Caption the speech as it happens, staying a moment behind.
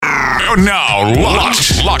You're now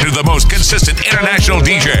locked into the most consistent international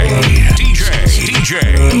DJ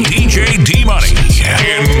D-Money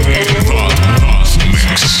in the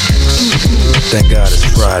mix. Thank God it's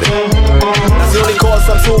Friday.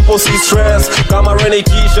 Nasionikosa mtupo si stress. Kama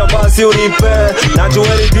renikisha basi unipe. Najua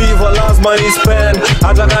ni diva lazima ni spend.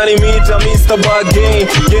 Hata kani mita Mr. Bargain.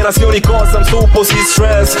 Yeah, nasionikosa mtupo si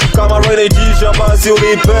stress. Kama renikisha basi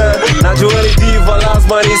unipe. Najua ni diva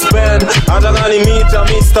lazima ni spend. Hata kani mita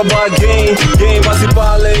Mr. Bargain. Game basi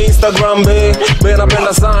pale Instagram be.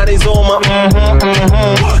 Napenda sana izoma.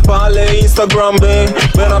 Pale Instagram be.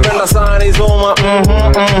 Napenda sana izoma.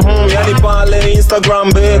 Yani pale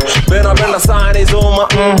Instagram be. Napenda sana izoma.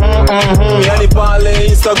 Yani pale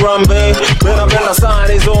Instagram be. Napenda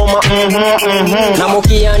sana izoma.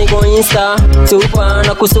 Namukia niko Insta Super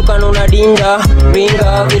na kusuka nuna dinga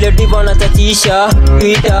Ringa vile diva natatisha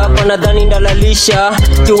Twitter panadhani ndalalisha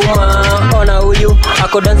Chuma ona huyu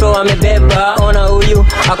Ako danso amebeba Ona huyu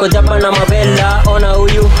Ako japa na mabella Ona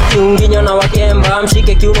huyu Kiunginyo na wakemba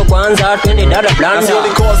Mshike kiuno kwanza Twende dada blanda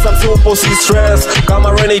Nasionikosa mtupo si stress.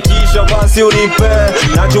 Kama renikisha basi unipe.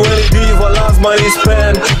 Najua ni diva lazima ni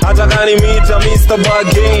spend. Hata kani mita Mr.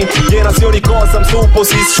 Bargain. Yeah, nasionikosa mtupo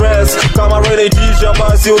si stress. Kama renikisha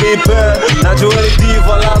basi unipe. Najua ni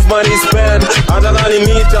diva lazima ni spend. Hata kani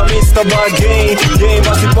mita Mr. Bargain. Yeah,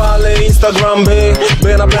 basi pale Instagram be.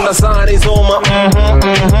 Napenda sana izoma.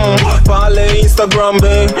 Pale Instagram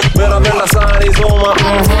be. Napenda sana izoma.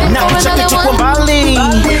 Na kuchaka chukwa mbali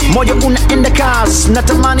moyo unaenda kasi.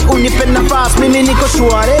 Natamani unipe nafasi. Mimi niko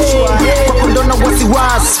shwari kwa kundona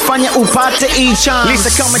wasiwasi. Fanya upate each chance.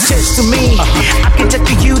 Lisa come and taste to me. I can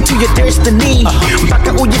take you to your destiny.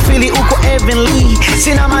 Mpaka ujifili uko heavenly.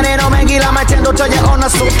 Sina maneno mengi la matendo tayaona.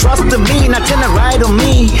 So trust me na tena ride on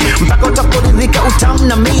me. Mpaka utaporidhika utamu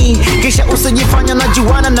na me. Kisha usijifanya na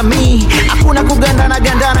juana na me. Hakuna kugandana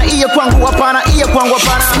gandana. Iya kwangu hapana. Iya kwangu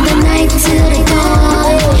hapana. From the night till the dawn.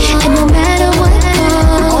 And no matter what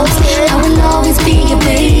comes, I will always be your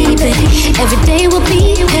baby. Every day will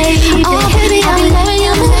be your baby. Oh baby, I'll be loving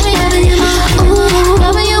you more, loving you more. Ooh,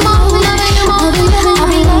 loving you more, loving you more. I'll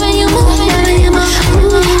be loving you more, loving you more.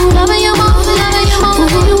 Ooh, loving you more, loving you more,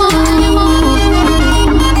 loving you more, loving you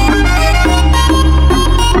more.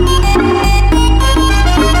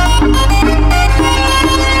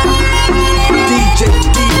 DJ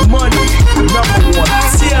D-Money, number one.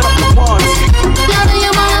 Tear up the party. Loving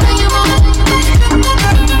you more, loving you more.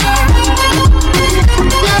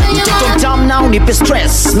 Mtoto mtamu na unipe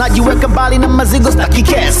stress. Najiweka mbali na mazigo staki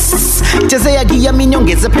kes. Chezea gia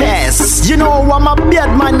minyongeze pes. You know I'm a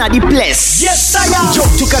bad man na the place. Yes I am.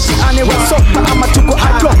 Joke tukatiane wa sopa ama tuko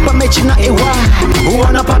akropa mechi na ewa.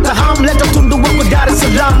 Wanapata ham leta tundu wako Dar es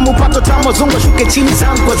Salaam. Upato tamo zungo shuke chini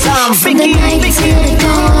zangu kwa zamu. From the night till the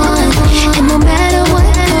dawn. And no matter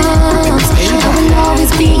what comes, I will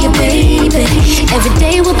always be your baby. Every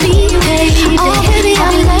day will be your baby. Oh baby,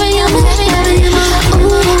 I'll be loving you more, loving you more.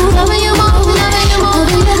 Ooh, loving you more, loving you more.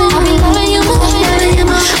 I'll be loving you more, loving you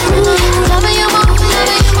more. Ooh, loving you more,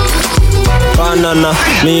 loving you more. Banana,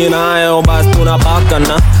 mi nayo basi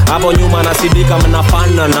tunapakana. Hapo nyuma nasidika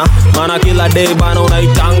mnafanana. Mana kila day bana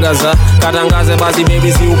unaitangaza. Katangaze basi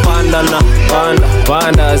baby si upandana.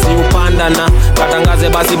 Panda si upandana. Katangaze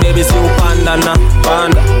basi baby si upandana.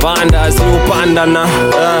 Panda si upandana.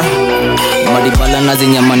 Madibala na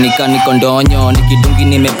zinyamanika niko ndonyo. Nikidungi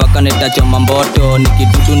nimepaka netachoma mboto.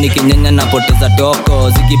 Nikidudu nikinyanya napoteza toko.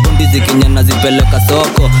 Zikipundi zikinyana zipeleka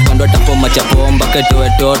soko. Kando tapo machapomba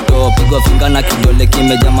ketoe toto. Pigwa finga na kidole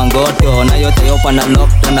kimeja mangoto. Na yote yopa na lock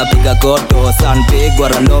napiga koto. Sunpigwa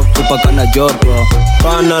ralo kupaka na joto.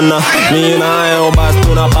 Banana, mi nayo basi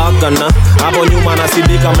tunapakana. Hapo nyuma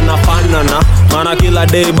nasidika mnafanana. Mana kila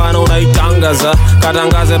day bana unaitangaza.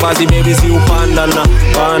 Katangaze basi baby si upandana.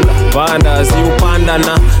 Panda si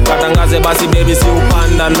upandana. Katangaze basi baby si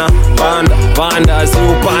upandana. Panda si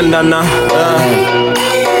upandana.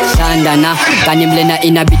 Shandana kanimlena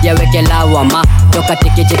inabidi aweke lawama. Toka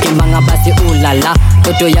teke manga basi ulala.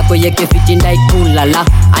 Toto yako yeke fiti ndai kulala.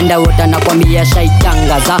 Underwater nakwambia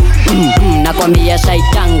shaitangaza. Nakwambia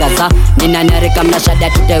shaitangaza. Nina nareka mnashada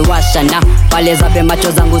tutaiwashana. Pale zabe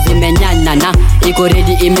macho zangu zimenyanana. Iko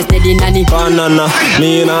ready imestedi nani. Banana,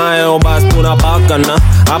 mi nayo basi tunapakana.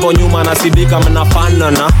 Hapo nyuma nasidika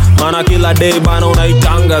mnafanana. Mana kila day bana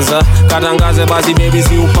unaitangaza. Katangaze basi baby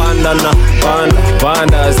si upandana.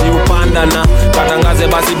 Panda si upandana. Katangaze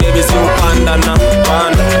basi baby si upandana.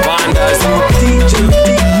 Panda si upandana.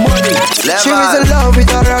 She was in love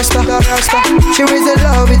with a Rasta. She was in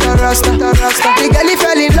love with a Rasta. The girl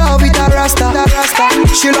fell in love with a Rasta.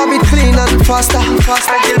 She love it clean and faster.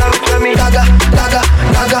 She love it me. Daga, daga,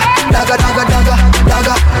 daga, daga, daga, daga,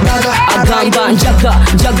 daga, daga. agamba njaga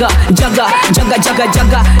njaga njaga njaga njaga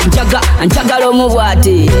njaga njaga njagala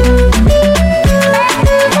omubwati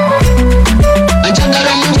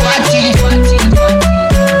njagala omubwati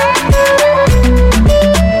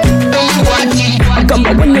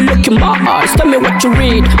when you look in my eyes, tell me what you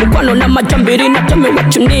read. Mukwano na majambiri na tell me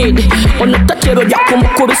what you need. Onotatero yako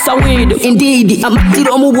mukubisa weed. Indeed,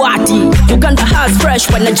 amatiro mubwati. Uganda has fresh,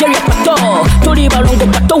 but Nigeria pato. Turi barongo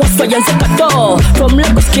pato, waswayanze kato. From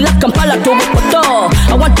Lagos kila Kampala to Wokoto.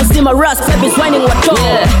 I want to see my rust, baby's whining wato.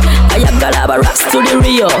 Ayagala ba rocks to the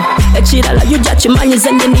Rio. Echira la yuja chimanyi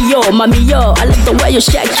zenye niyo. Mami yo, I love the way you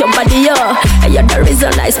shake your body yo. Hey, you're the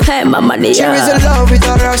reason I spend my money yo. She is in love with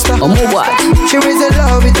a rasta. She is in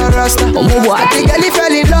love with a rasta. The girl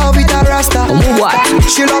fell in love with a rasta.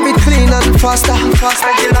 She love it clean and faster.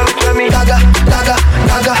 She love it for me. Daga, daga,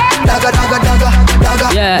 daga, daga, daga, daga, daga.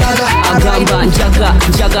 Yeah, agamba njaga,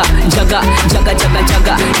 njaga, njaga, njaga, njaga,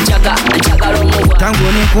 njaga, njaga, njaga romuwa.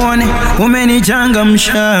 Tangu nikuone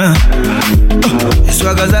umenichangamsha.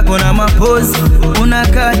 Swaga zako na mapozi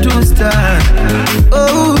unakaa tu star.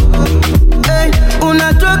 Oh, hey,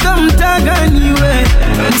 unatoka mtaa gani we?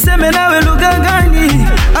 Niseme nawe lugha gani?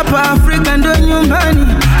 Hapa Afrika ndo nyumbani.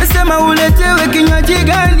 Sema uletewe kinywaji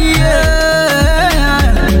gani?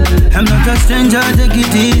 Yeah. I'm not a stranger, take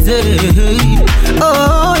it easy.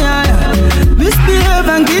 Oh yeah. Misbehave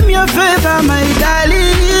and give me a favor, my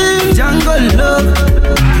darling. Jungle love,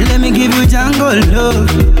 let me give you jungle love.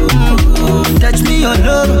 Touch me your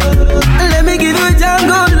love, let me give you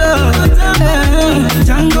jungle love.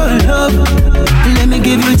 Jungle love, let me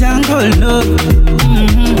give you jungle love.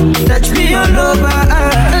 Touch me your love,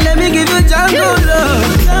 let me give you jungle love.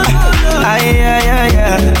 Ay ay ay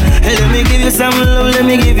ay, let me give you some love, let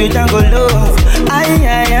me give you jungle love. Ay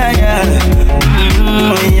ay ay ay,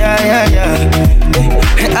 ay ay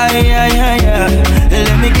ay, ay ay ay.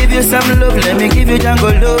 Let me give you some love, let me give you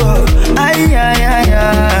jungle love. Ay ay ay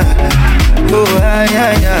ay. Oh, ay,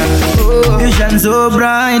 ay, ay. Oh, you shine so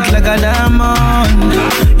bright like a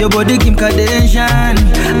diamond. Your body Kim Kardashian.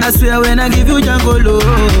 I swear when I give you jungle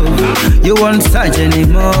love, you won't search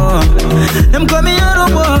anymore. Them call me a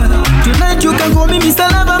robot. Tonight you can call me Mr.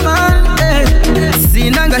 Loverman. Hey,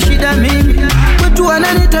 sinanga shida mimi. Kwetu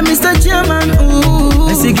wananita Mr. Chairman.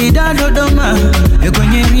 Ooh, Sikida Dodoma.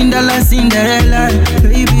 Kwenye rinda la Cinderella.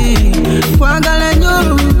 Baby, kwangala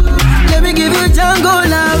nyoru. Let me give you jungle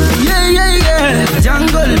love, yeah, yeah, yeah.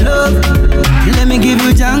 Jungle love, let me give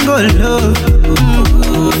you jungle love.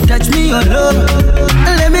 Touch me your love,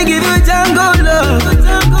 let me give you jungle love.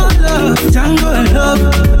 Jungle love,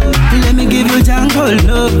 let me give you jungle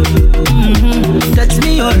love. Touch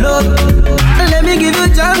me your love, let me give you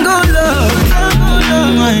jungle love.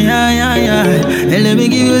 Yeah, yeah, yeah. Let me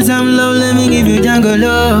give you some love, let me give you jungle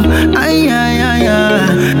love. Ay, ay, ay, ay.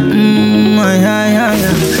 Ay, ay, ay.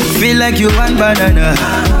 Feel like you want banana.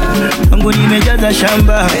 Mungu nimejaza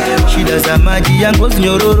shamba. Shida za maji yangu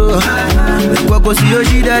zinyororo. Kwako sio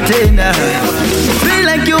shida tena. Feel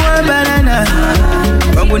like you want banana.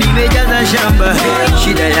 Mungu nimejaza shamba.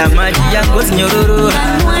 Shida ya maji yangu zinyororo.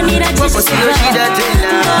 Kwako sio shida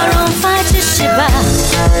tena.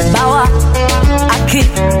 Bawa aki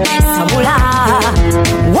sabula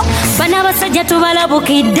bana basajja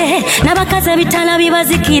tubalabukidde nabakaza bitala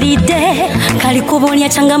bibazikiride kali kubonya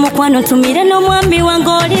changa mukwano tumire no mwambi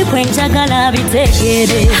wangoli kwenjagala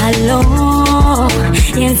bitegere hello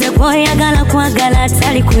yenze boyagala kwagala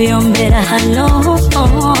tali kuyombera hello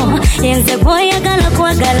yenze boyagala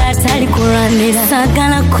kwagala tali kuranira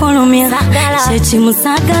sagala kolumya chechi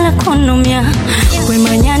musagala konumya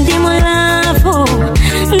kwemanya ndi mulavu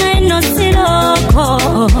neno siroko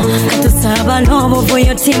katusaba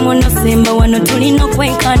n'obuvuyo timu nosemba wano tulino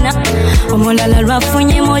kwenkana omulala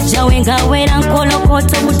lwafunye moja wenga wera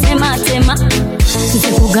nkolokoto butematema nze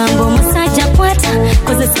kugamba omusajja kwata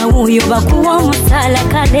kozesa wuyo bakuwa omusala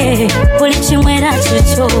kale buli kimwera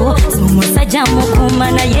kyekyo omusajja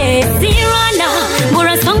mukuma naye sirwana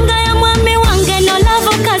bulwasonga ya mwami wange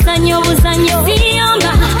nolavu kazanyo obuzanyo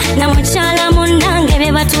siyomba na mukyala munange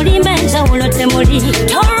be batulimba enjawulo temuli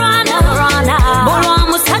torwana bulwa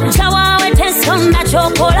musajja waawe tesonda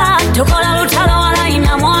kyokola tokola lutalo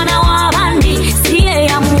walayina mwana w'abandi siye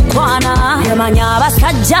yamukwana yamanya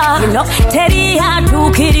abasajja no teri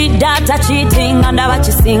atuukiridde atakitinga ndaba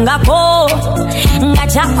kisingako nga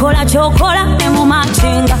kyakola kyokola ne mu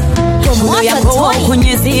makinga omwoyo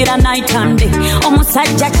okunyizira night and day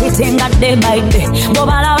omusajja kitinga day by day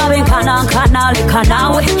bobalaba benkanankana leka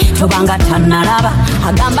naawe tobanga tannalaba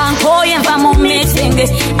agamba nkoye nva mu meeting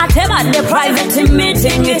ate badde private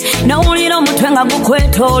meeting nowulira omutwe nga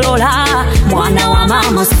gukwetoolola mwana wa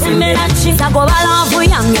maama osemera ki sagobalavu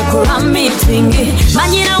yange kulamba meeting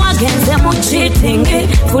manyira wagenze mu cheating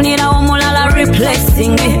funira omulala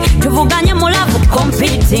replacing tuvuganye mu love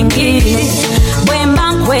competing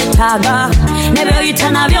bwemba nkwetaaga nebyoyita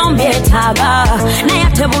nabyo mbyetaaga naye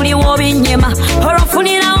ate buliwo binyema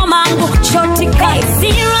olofunirawo mangu kyotika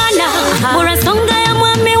sirana olwensonga ya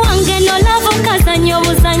mwami wange no love kazanyo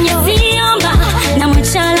obuzanyo ziyomba na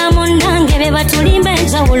mukyala munange be batulimba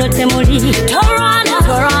enjawulo temuli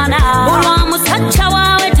torana olwa musajja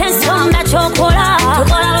waawe tensonda kyokola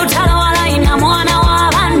tukola lutalo walayina mwana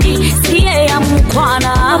w'abandi siye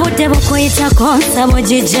yamukwana obudde bukuyitako nsabo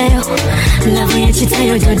gijeyo lavo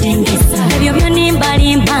yekitayo gyodingisa ebyo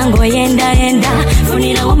byonimbalimba ng'oyendayenda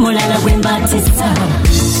funirawo mulala gwe mbatisa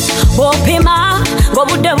bopima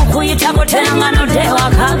ng'obudde bukuyitako teranganodde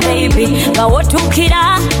waka baby nga wotuukira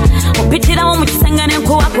opitirawo mu kisenge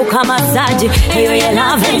nenkuwakuka masaji eyo ye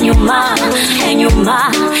love enyuma eyo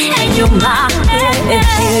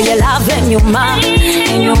ye love enyuma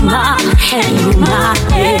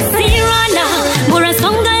sirana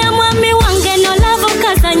bulwensonga ya mwami wange no love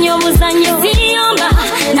kazanyo obuzanyo ziyomba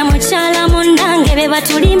na mukyala munange be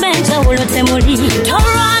batulimba enjawulo temuli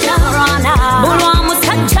torana bulwa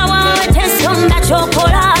musajja waawe tensonda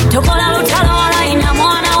kyokola tokola lutalo walayina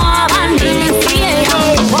mwana w'abandi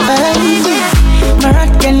my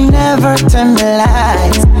heart can never tell me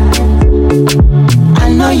lies.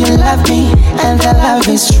 I know you love me and the love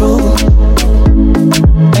is true,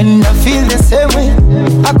 and I feel the same way,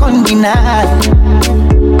 I can't deny.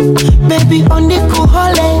 Baby on the cool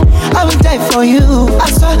hole, I will die for you. I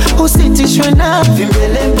saw who sitishwe na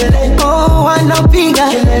oh wanapiga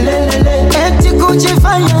eti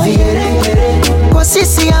kujifanya kwa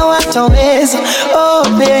sisi hawataweza. Oh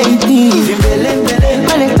baby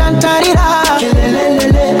aletantarira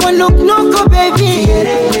wanuknuko baby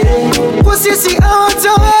kwa sisi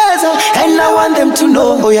hawataweza. And I want them to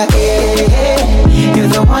know, oh yeah, you're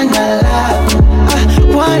the one I love,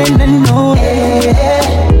 I want them to know,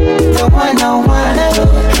 the one I want,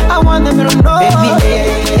 I want them to know, baby,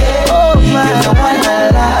 oh my, you're the one I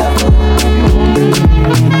love,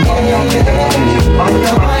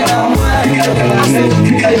 the one I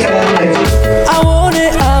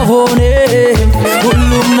want it,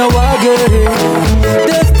 ሁሉም ዋገሬ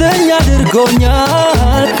ደስተኛ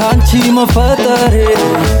አድርጎኛል ካንቺ መፈጠሬ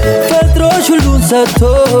ፈጥሮሽ ሁሉን ሰጥቶ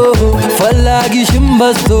ፈላጊሽም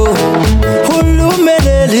በዝቶ ሁሉም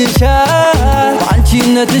የሌልሻል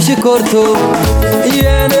አንቺነትሽ ኮርቶ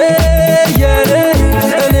የኔ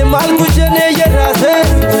እኔም አልኩሽ የኔ የራሴ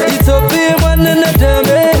ኢትዮጵያ ማንነት ደሜ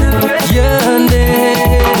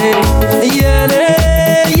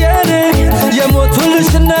የኔ የሞቱልሽ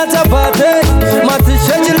እናት አባቴ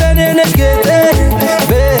ማትሸጭ ለኔ ነሽ ጌጤ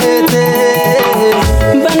ቤቴ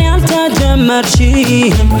በኔ አልተጀመርሽ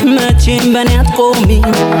መቼም በኔ አትቆሚ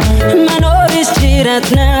መኖርሽ ጅረት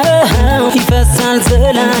ነው ይፈሳል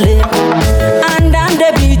ዘላለም አንዳንዴ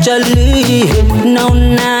ቢጨልም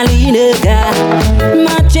ነውና ሊነጋ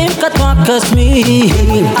መቼም ከቶ አትከስሚ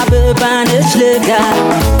አበባ ነሽ ለጋ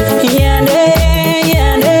የኔ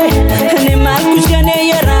እኔም አልኩሽ የኔ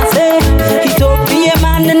የራሴ ኢትዮጵያ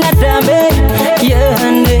ማንነት ደሜ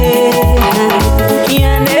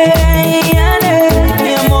የኔ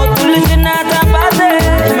የሞቱልሽ እናት አባቴ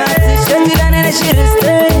ማትሸጪ ለኔ ነሽ ርስቴ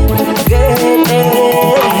ጌጤ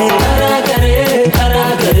አራገሬ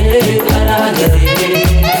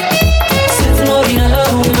ስትኖሪ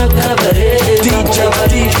ነው መከበሬ DJ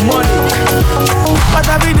Money. What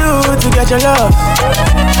have we do to get your love?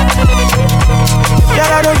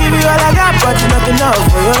 Girl, I don't give you all I got, but you not enough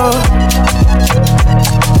for you.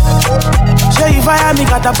 Show you fire me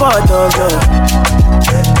catapult of you.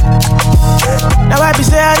 Now I be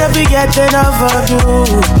say I don't be getting enough of you.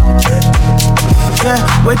 Yeah,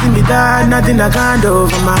 waiting me down, nothing I can't do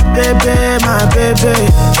for my baby.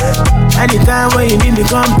 Anytime when you need me,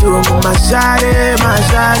 come to my shawty,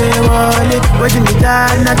 wallet. Waiting me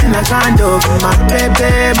down, nothing I can't do for my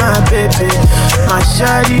baby. My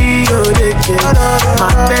shawty, oh, they care. My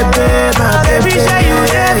baby, say you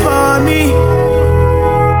there for me.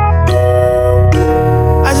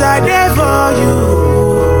 As I there for you.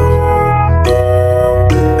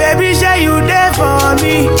 Baby, say you there for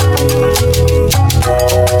me.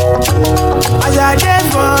 As I there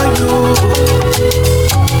for you.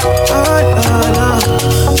 Oh, no.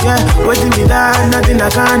 Yeah, waiting me down, nothing I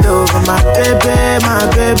can't do for my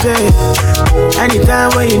baby. Anytime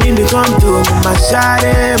when you need me, come to my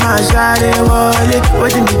shawty, wallet.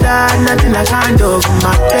 Waiting me down, nothing I can't do.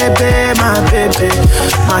 My baby,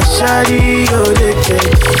 my shawty, oh,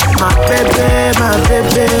 my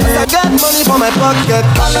baby. As I get money for my pocket,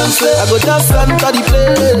 balance it. I go just enter the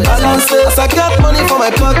place, balance it. As I get money for my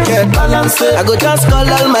pocket, balance it. I go just call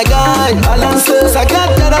all my guys, balance it. As I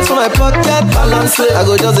get dollars for my pocket, balance it. I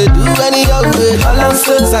go just do any other way, balance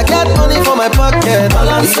it. As I get money for my pocket,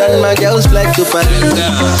 balance it. And my girls like to party.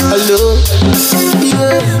 Hello,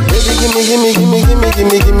 yeah. Baby,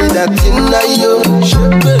 give me that thing that you.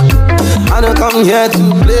 I don't come here to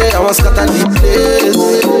play, I want to scatter the place.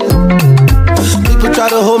 People try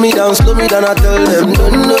to hold me down, slow me down, I tell them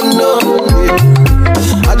no, yeah.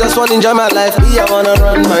 I just wanna enjoy my life, me, I wanna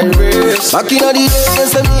run my race. Back in the days, they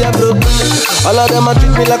say me a broke. All of them a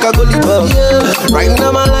treat me like a gully bug, yeah. Right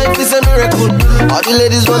now my life is a miracle. All the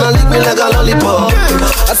ladies wanna lick me like a lollipop.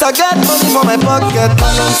 As I get money for my pocket,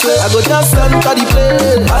 balance it. I go just enter the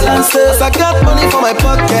place, balance it. As I get money for my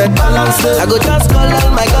pocket, balance it. I go just call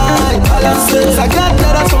all my guys, balance it. As I get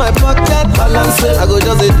letters for my pocket, balance it. I go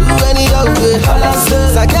just do any other way, balance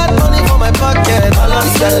it. As I get money for my pocket,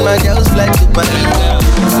 balance it. And my girls like to party.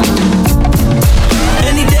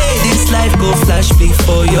 Any day this life go flash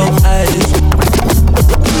before your eyes.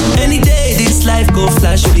 Any day this life go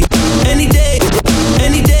flash before. Any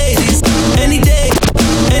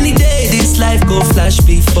day this life go flash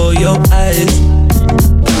before your eyes.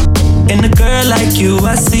 In a girl like you,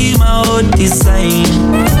 I see my own design.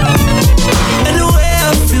 And the way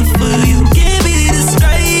I feel for you can't be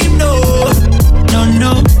described, no.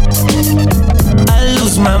 I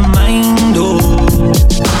lose my mind,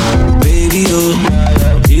 baby,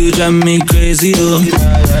 you drive me crazy,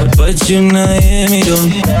 but you not hear me though.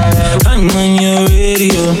 I'm on your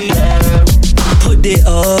radio. Put it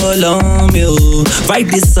all on me, write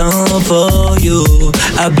this song for you.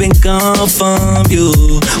 I've been gone from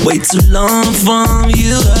you, way too long from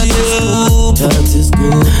you. That is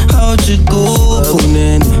good. How'd you go?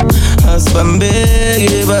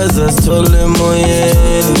 Aspambege baza stole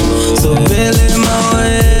moyeni, so pele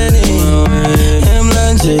maweni.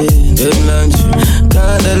 Emlanje,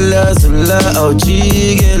 kadala sula au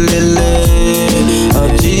jigelele,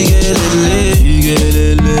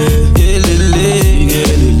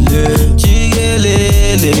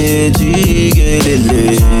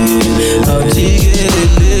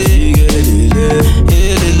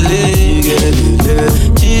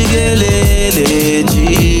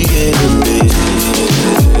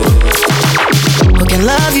 Who can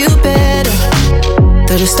love you better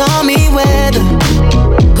through the stormy weather?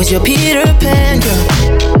 Cause you're Peter Pan, girl.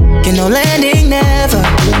 You know landing never.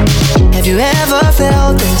 Have you ever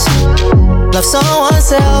felt this? Love so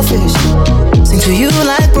unselfish. Sing to you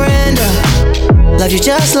like Brenda. Love you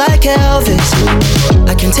just like Elvis.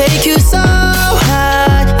 I can take you so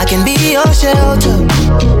high, I can be your shelter.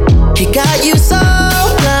 He got you so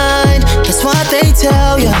blind, that's what they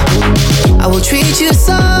tell ya. I will treat you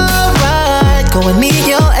so right. Go and meet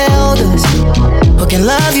your elders. Who can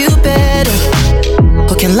love you better?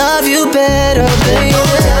 Who can love you better, baby?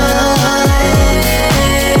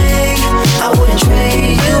 I wouldn't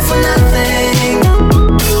trade you for nothing.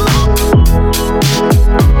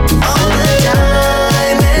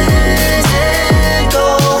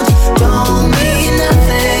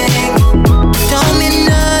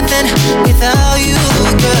 Without you,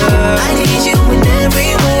 girl, I need you in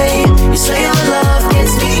every way. You say your love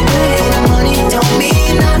gets me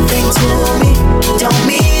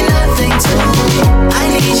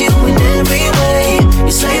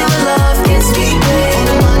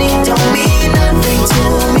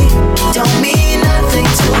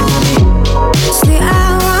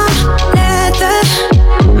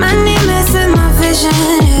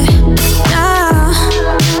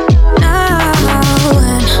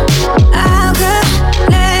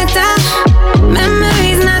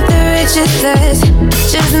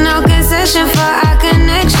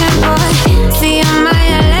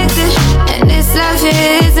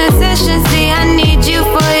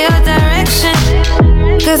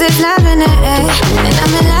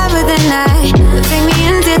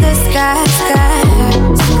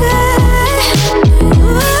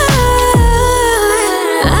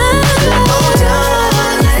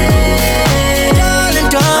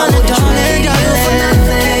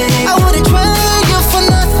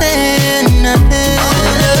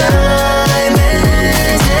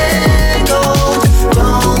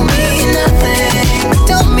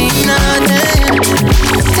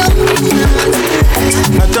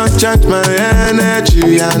recharge my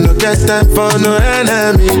energy. I no get time for no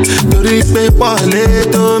enemy. To repay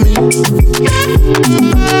to me.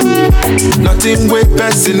 Nothing with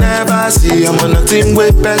person never see. I'm on nothing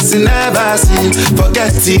with person never see.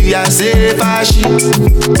 Forget it, I say fashi.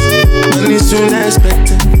 Money soon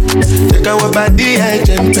expected. Take our body, I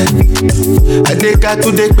jump. I take her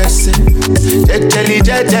to the person. Jelly,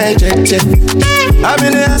 jelly. I'm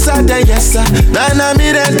in the answer, then yes sir. Then I'm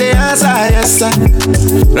in the answer, yes sir.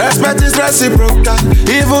 Respect is reciprocal,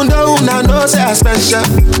 even though I know say I special.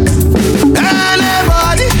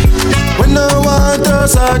 Anybody, we no want to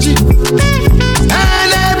search it.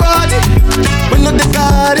 Anybody, we no the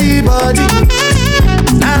carry body.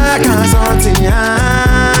 I can't something, I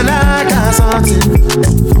can't something.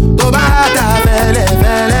 Go back to vele,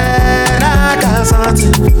 I can't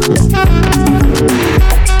something.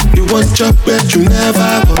 You want job but you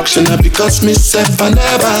never walk. So now because myself I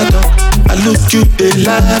never talk. I look you, they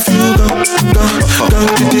laugh, you go.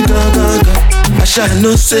 I shall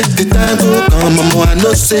no say the time go come. Mama, I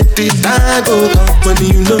no say the time go come. When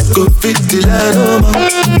you no go fit the line, oh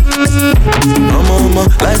mama,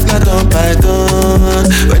 life not on python.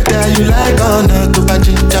 Whether you like or not, to buy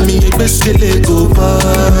ginger me, you best go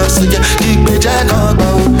boss. So yeah, keep me jack on.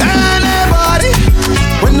 Anybody,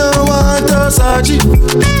 we no want to search it.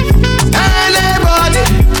 Anybody,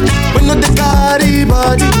 we no the carry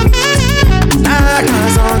body. I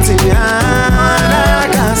can't something, I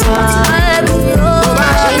can't something.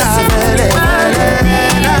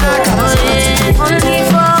 Only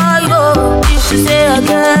for you, if you say I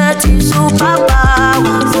get you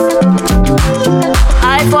superpowers, I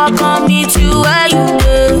fuck meet you where you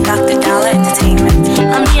live. Dr. Dollar Entertainment. I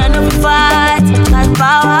know we fight like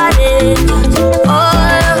power rangers. Oh,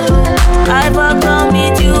 I fuck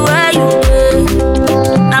meet you where you live.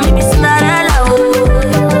 Now me be Cinderella,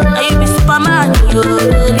 now you be Superman,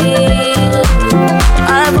 I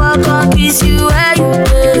fuck kiss you where you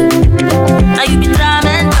live. Now you be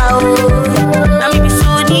Diamond, now me be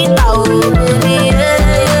Sunita,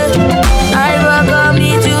 I fuck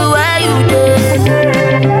meet you where you live.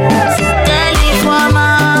 So tell it for my,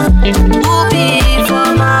 who be for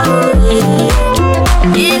my,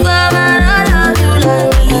 if I love you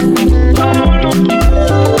like me,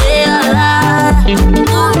 they are alive,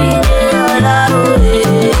 who be they are alive,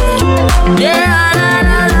 they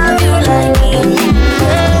are love you like me.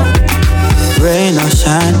 Rain or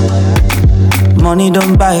shine, money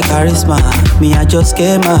don't buy charisma. Me, I just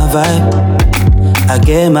get my vibe. I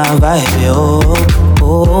get my vibe,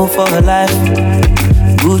 oh, for life.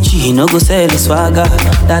 Gucci, no go sell the swagger.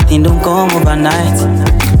 That thing don't come overnight.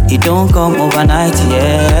 It don't come overnight,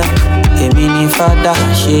 yeah. Emi ni fada,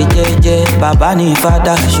 she jeje. Baba ni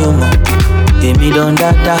fada, show me. Emi don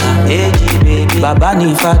dada, eji baby. Baba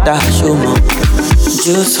ni fada, show me.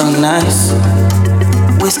 Juice on nice,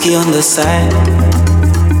 whiskey on the side.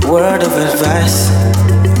 Word of advice,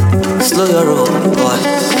 slow your roll, boy.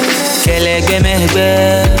 Kelegbe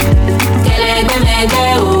megbe,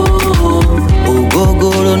 oh.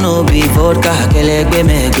 Ogogoro no be vodka. Kelegbe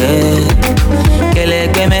megbe,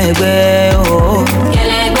 oh.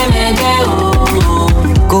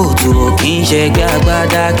 Go to Kinje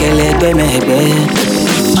Gagbada. Kelegbe megbe.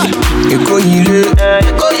 Eko yile,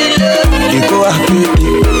 Eko akete,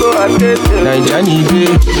 Naija nibe,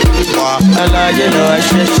 alaje lo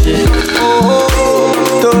asheshe.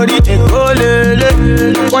 Tori Eko lele,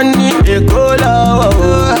 wani Eko la,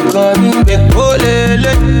 kami Eko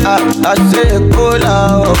lele, ase Eko la,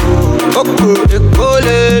 oko Eko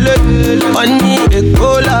lele, wani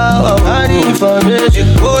Eko la, ani information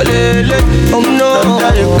Eko lele, no,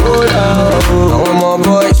 Eko la, all my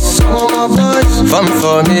boys, from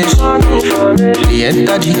formation. They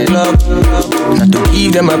enter the club, not to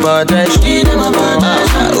give them a bad ass.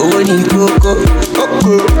 Oh, we need coco,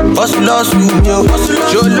 hustlers with you.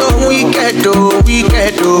 Jolo wicked,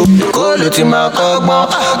 call it in my car.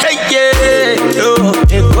 Hey, yeah,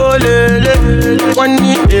 Eko lele, one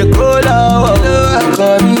need Eko la,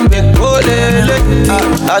 come Eko lele,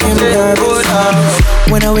 I say Eko la.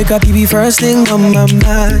 When I wake up, you be first thing on my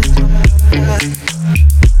mind.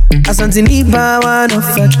 Asante nipa one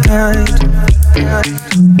of a kind.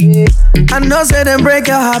 I know say them break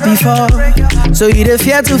your heart before, so you the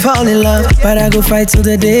fear to fall in love. But I go fight till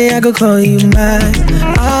the day I go call you mine.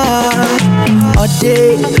 All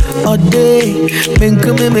day,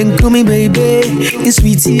 menkumi baby, in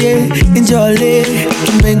sweetie, in jolly,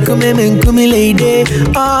 menkumi lady.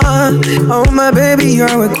 Oh my baby,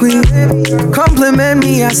 you're a queen. Compliment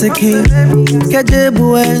me as a king. Get the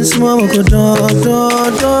boy and small go do,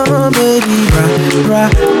 baby, bra,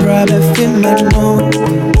 bra,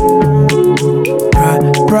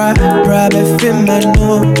 bra, bra,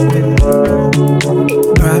 befimano.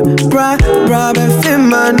 Bra,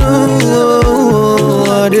 befimano.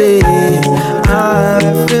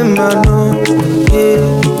 Befimano.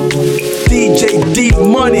 DJ Deep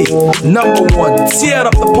Money, #1, tear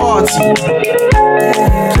up the party.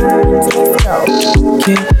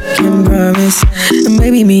 Can promise,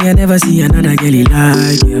 maybe me I never see another girl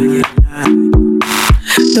like you.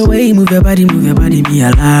 The way you move your body, me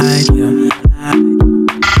I like you.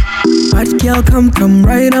 Bad girl, come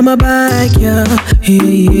right on my back, yeah.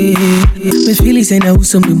 Me feel it saying that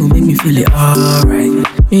something will make me feel it alright.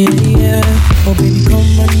 Yeah. Oh baby,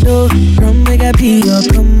 commando, come make I be your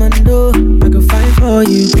commando. I go fight for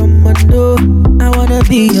you, commando. I wanna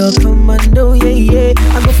be your commando, yeah.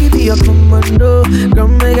 I go be your commando,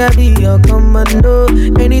 come make I be your commando.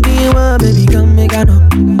 Anything you want, baby, come make I know.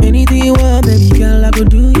 Anything you want, baby, girl, I go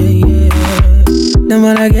do, yeah. Them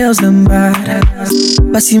other girls, them bad,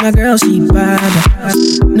 but see my girl, she bad.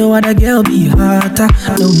 No other girl be hotter,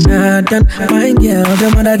 no nothing. My girl,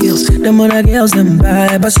 them other girls, them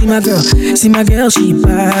bad, but see my girl, she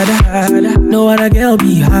bad. No other girl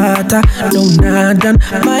be hotter, no nothing.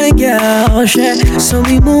 My girl, shit. So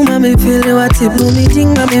me move, me feeling what it, move me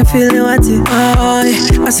ting, me feeling what it.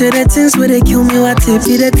 I say the things where they kill me, what it,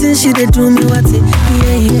 be the things she they do me, what it.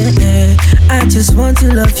 Yeah. I just want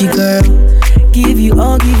to love you, girl. Give you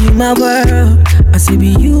my world. I say be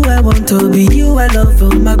you, I want to be you, I love you,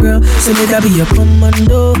 my girl. So make I be your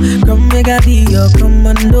commando, come make I be your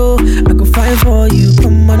commando. I go fight for you,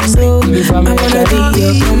 commando. I wanna be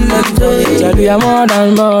your commando. Tell you more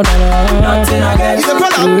than nothing I get.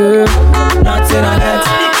 Nothing I get.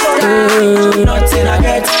 Nothing I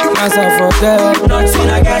get. As I forget, nothing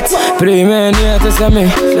I get. Pray me near to send me.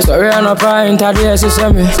 Sorry I'm not crying, Tadia to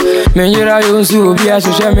send me. Men you are used to be as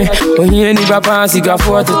you share me. When you need papa, see got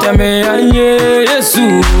for to tell me. And yes,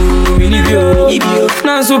 we need you.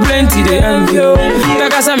 Now so plenty they envy you.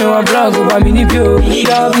 Like I said, me one blog over me need you.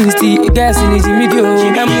 Love me still, guessing is me you.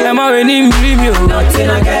 I'm already in review. Nothing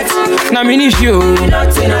I get. Now me need you.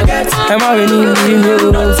 Nothing I get. I'm already in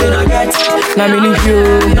review. Nothing I get. Now me need you.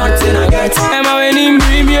 Nothing I get. I'm already in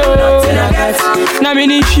review. Nothing I get. Now me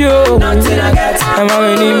need you. Nothing I get. I'm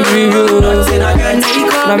already in review. Nothing I get.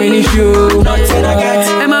 Now me need you. Nothing I get.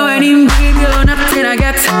 I'm already in review. Nothing I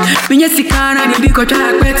get. Me yesikana ni biko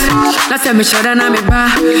chakpet. Last time me shada na me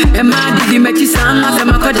ba. Emma didi me chisanga. Last time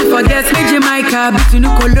I caught you forget. Me Jamaica bitu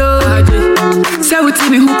nukolo. Say uti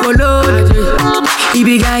me hukolo.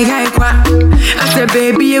 Ibi guy kwa. I say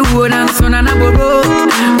baby you wanna sona na bobo.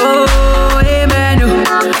 Oh amen.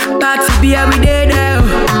 Party be every day there.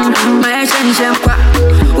 My attention kwa.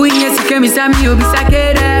 Uye sikemi sami obi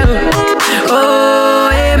sakere. Oh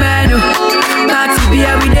amen. Party be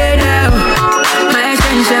every day there. My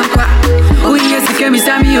attention kwa. Uye sikemi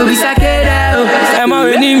sami obi sakere. I'm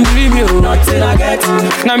already in review. Nothing I get.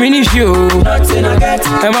 Now me need you. Nothing I get.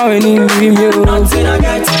 I'm already in review. Nothing I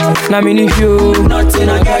get. Now me need you. Nothing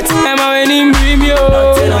I get. I'm already in review.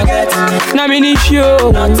 Nothing I get. Now me need you.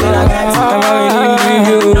 Nothing I get. I'm already in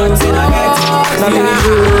review. Nothing I get. Now me need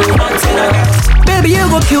you. Nothing I get. Baby, you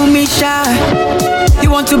go kill me shy.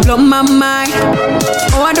 You want to blow my mind?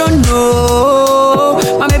 Oh, I don't know.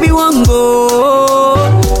 My baby won't go.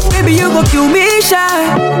 Baby, you go kill me shy.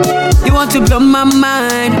 You want to blow my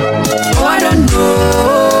mind? Oh, I don't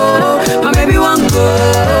know. My baby won't go.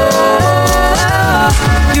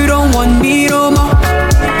 You don't want me no more.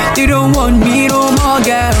 You don't want me no more,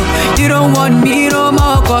 girl. You don't want me no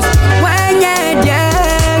more, cause when you're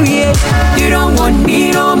there, yeah. You don't want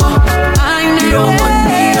me no more. You don't want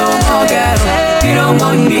me no more, girl. You don't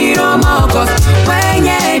want me no more, cause when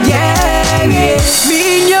you're there, yeah.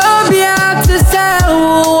 Me no be out to say,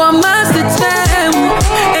 oh, I must tell you,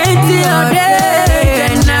 ain't your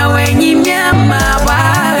day. Now when you meet my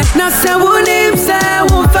wife, now say what if say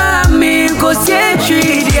won't find me, cause you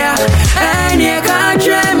treat ya, and you can't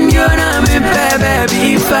dream you know me,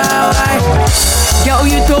 baby, far away. Yo,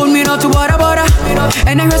 you told me not to bother,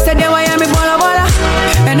 and I said that why I'm a bola,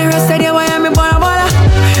 and I said that why I'm a bola,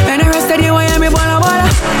 and I said that why I'm a bola.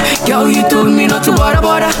 Yo, you told me not to bother,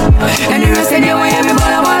 and I said that why I'm a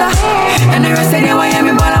bola, and I said that why I'm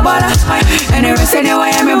a bola, and I said that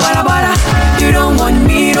why I'm a bola. You don't want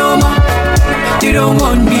me no more. You don't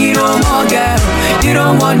want me no more, girl. You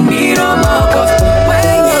don't want me no more, cause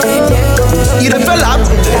when you the fella.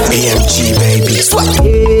 AMG baby. Swap.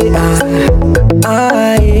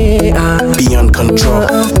 Yeah. Beyond control.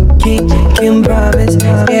 Can promise,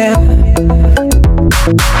 yeah.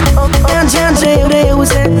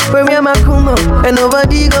 Where me and my kumo, and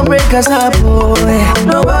nobody gon' break us up, boy.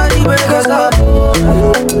 Nobody break us up, boy.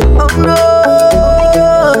 Oh no.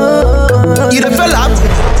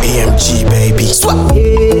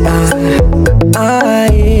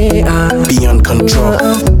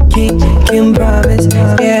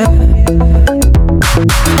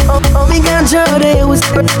 control they will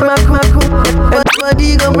spread my cool.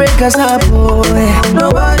 Nobody gon' break us up, boy.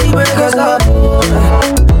 Nobody break us up, boy.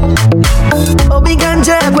 Obi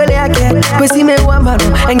ganja kwele yake, kwesi me wambano.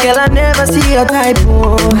 And girl I never see your type,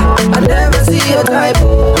 oh. I never see your type,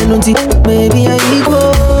 oh. I don't think, baby I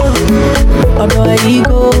ego, although I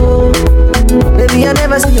ego. Baby I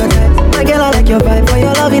never see your type. My girl I like your vibe, for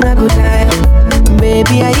your love in a good time.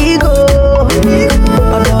 Baby I ego,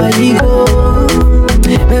 although I ego.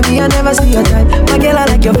 Baby, I never see your type. My girl, I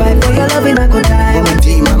like your vibe. For your love in a good time.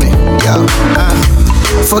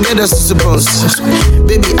 Forget the suppose.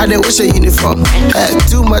 Baby, I didn't wish a uniform.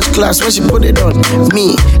 Too much class when she put it on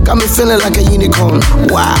me. Got me feeling like a unicorn.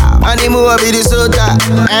 Wow. Animal be the soda.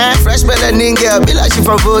 Fresh better girl, be like she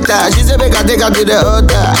from Volta. She said make I take her to the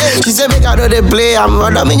altar. She said make I know they play. I'm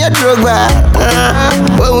in your drug bar.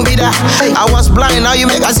 Won't be that. I was blind, now you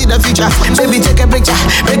make I see the future. Baby, take a picture.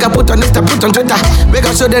 Make I put on Insta, put on Twitter. Make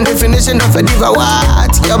I show them definition of a diva.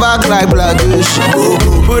 What? Your back like black ocean.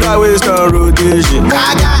 Put our waist on rotation.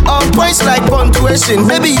 I got on points like punctuation.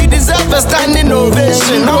 Baby, you deserve a standing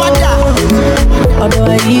ovation. No matter. Although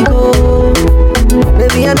I ego,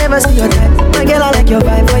 baby, I never see your type. My girl, I like your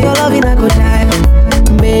vibe. For your love in a good time.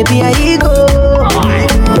 Baby, I ego,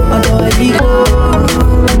 although I ego.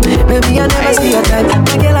 Baby, I never see your type.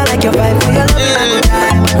 My girl, I like your vibe. For your love in a good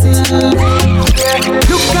time.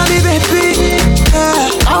 Look at me, baby.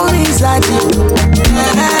 All these like you.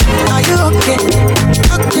 Are you okay?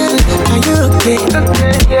 Okay. Are you okay?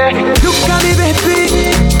 Look at me, baby.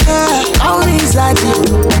 All these like you.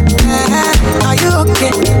 Are you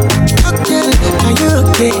okay? Okay. Are you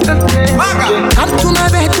okay? Come to my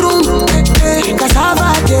bedroom, cause I've a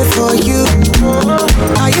day for you.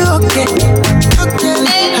 Are you okay? Okay.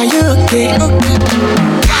 Are you okay?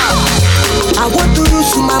 I want to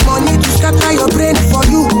use my money to scatter your brain for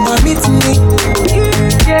you. Permit me.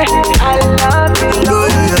 Yeah, I love you.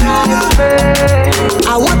 I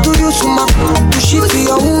want to use my to shift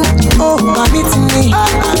your womb. Oh, permit me.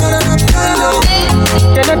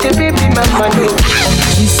 You're not a baby, my money.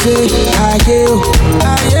 She say, I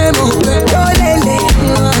am okay. Oh, lele,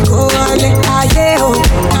 go ale, I am.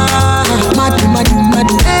 Madu, madu,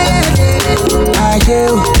 madu. I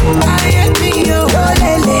am me, oh,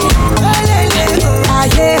 lele.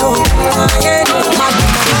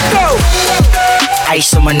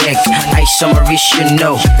 Ice on my neck, ice on my wrist, you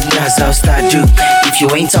know. That's how I do. If you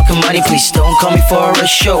ain't talking money, please don't call me for a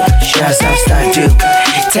show. That's how I do.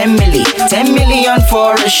 10 million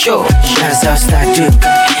for a show. That's how I do.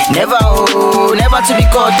 Never to be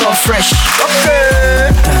caught on fresh. Okay.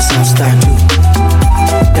 That's how I do.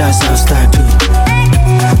 That's how I do.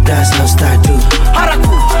 That's how I do.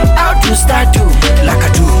 Haraku, how to start do? Like I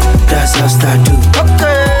do. That's how I do.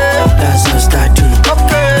 Okay. That's how I do.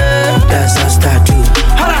 Okay. That's how I do.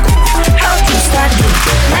 Haraku, how to start do?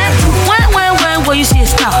 When you see a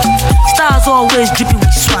star, stars always dripping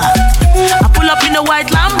with swag. I pull up in a white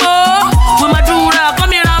Lambo with my dura,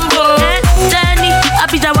 come here Rambo. Jenny, I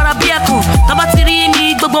be that what I be a cool. Tabatiri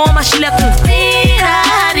me, gbogbo wọn ma ṣílẹ̀kùn.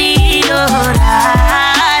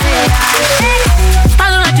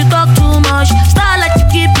 Style like you talk too much, style like you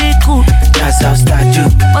keep it cool. That's how I do.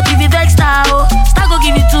 But if you vex style, style go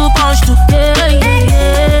give you 2 punch too.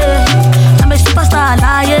 Yeah. I'm a superstar,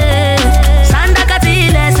 yeah. Sanda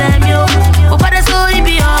katile semyo, upade so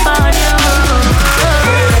ibi obani.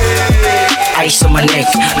 Ice on my neck,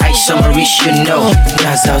 ice on my wrist, you know.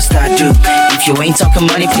 That's how I do. If you ain't talking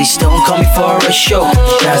money, please don't call me for a show.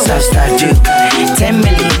 That's how I do. 10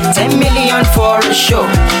 million for a show.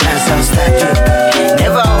 That's how I do.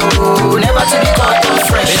 Never to be caught on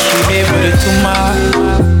fresh. Let's be able to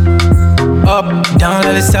up, down,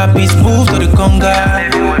 let the stop beats move to the conga.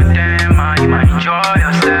 Living with them, you might enjoy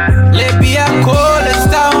yourself. Let be a cold, let's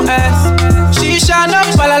down ass. She shine up,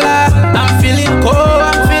 falala. I'm feeling cold,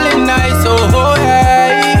 I'm feeling nice, oh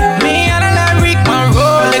hey. Me and I Rick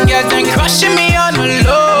Monroe, the girls ain't crushing me on the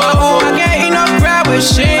low. I can't eat no crab with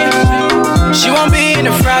shit. She won't be in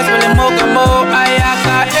the fries, but I'm more,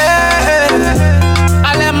 ayaka, yeah. I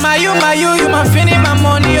let my you, you my finny, my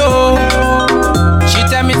money, oh. She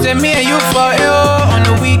tell me, say me and you for you on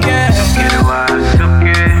the weekend.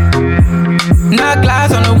 Not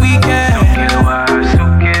glass on the weekend.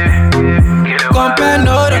 Compare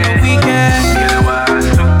note on the weekend.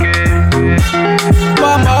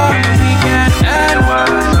 One more on the weekend.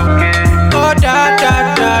 Oh, da,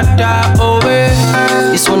 oh, eh.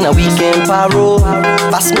 This one a weekend paro.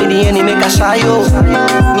 Pass me the any make a shy yo.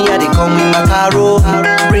 Me a they come with my caro.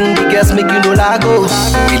 Bring the girls make you know lago.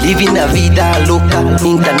 We live in a vida loca,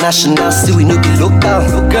 international, see we no be local.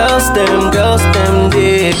 Girls them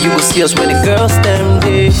day. You go see us where the girls them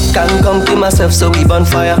day. Can't come to myself so we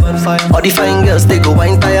bonfire. All the fine girls they go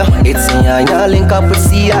wine tire. It's Yanya link up with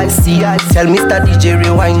CIC. Tell Mr. DJ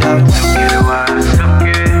rewind now.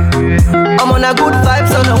 I'm on a good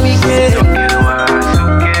vibes on a weekend.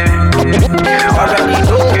 Already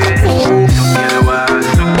know.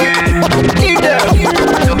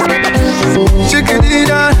 Chicken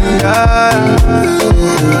dinner.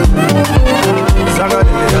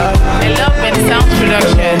 Love and Sound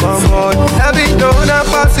Productions. Every donor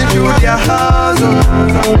passing through their house.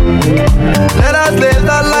 Let us live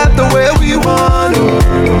that life the way we want.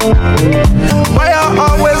 Why I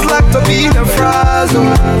always like to be the fries.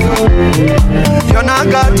 You're not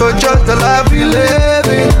got to judge the life we live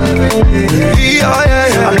in.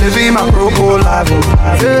 Yeah. I'm living my pro life.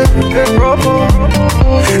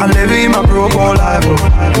 I'm living my pro life.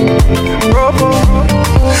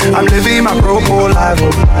 I'm living my pro life.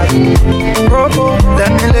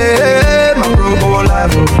 Let me live my pro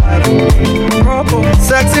life.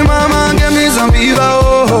 Sexy mama, give me some fever,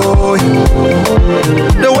 oh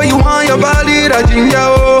yeah. The way you want your body, that ginger,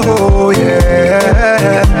 oh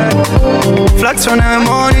yeah. Flex from the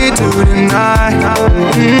morning to the night.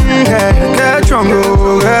 Yeah. Get drunk,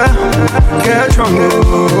 oh yeah. Get drunk,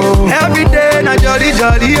 oh. Every day, na jolly,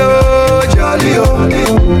 jolly, oh, jolly, oh.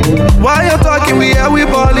 While you talking, we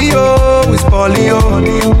bally, oh, we spally, oh.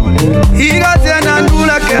 He got ten and do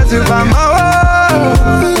like a super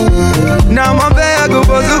now my bag go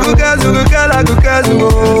zugu kazu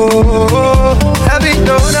every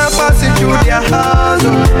donor passing through their house.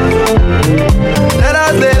 Let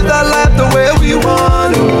us live that life the way we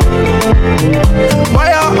want.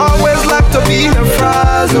 Why I always like to be the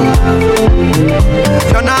fries.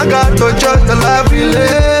 You're not got to judge the life we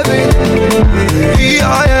live in. Yeah.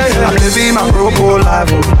 I'm living my pro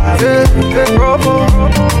life.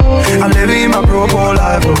 I'm living my pro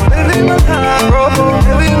life.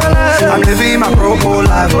 I'm living my pro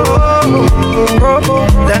life.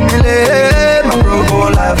 Let me live my pro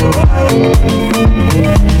life.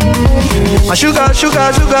 My sugar,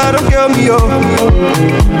 don't kill me, oh.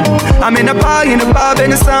 I'm in the pub,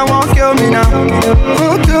 and the sun won't kill me now.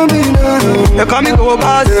 Won't kill me now. They call me go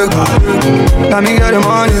bazooka. Let me get the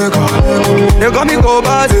money, they call me go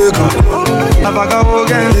bazooka. I fuck up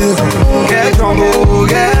again. Get drunk, oh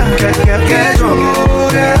yeah. Get drunk, oh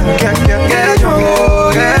yeah. Get drunk,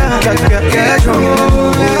 oh yeah. Get drunk, oh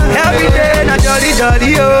yeah. Every day, na jolly,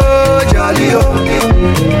 oh, jolly, oh.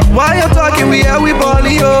 While you talking, we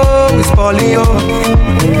bally, oh, we spally, oh.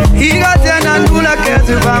 He got ten and do like a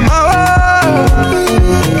super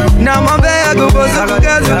now my bag go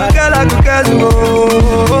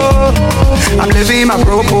I'm living my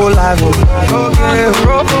pro life. Okay,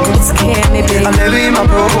 I'm living my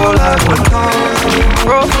pro life.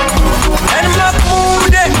 And my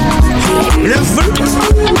mood,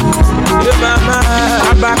 Mama,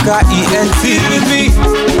 Abaka ENTV.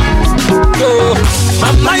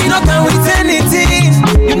 Mama, you not come with anything.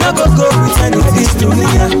 You not go with anything to me.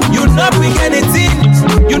 You not bring anything.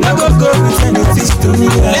 You not go with anything to me.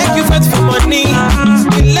 Like you fight for money.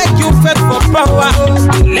 Like you fight for power.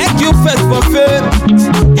 Like you fight for fame.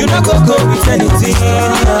 You not go with anything.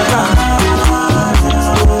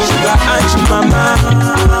 Sugar and mama.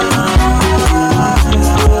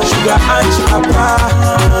 Sugar and papa.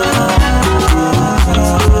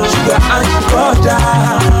 Sugar and brother.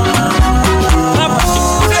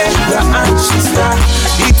 Sugar and sister.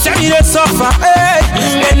 It's time you suffer, eh?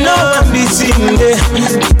 They know I'm beating there.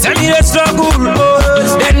 It's time you struggle, oh.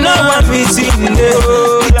 They know I'm beating there.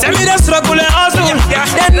 It's time you struggle and hustle.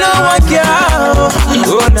 They know I care.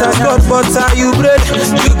 What I got, butter you bread.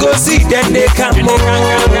 You go see, then they come.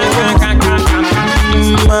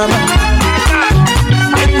 Mama.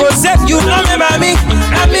 Go say you know remember me,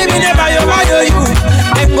 and me never you.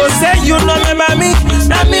 They go say you know remember me,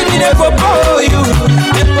 and me never for you.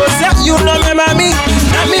 They go say you know remember me,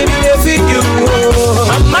 and me never feed you.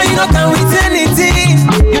 Mama, you not come with anything,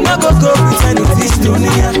 you not go with anything to me.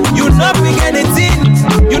 You not bring anything,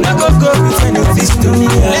 you not go with anything to me.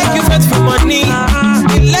 Like you fight for money,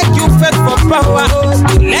 like you fight for power,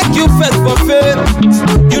 like you fight for fame.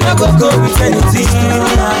 You not go with anything.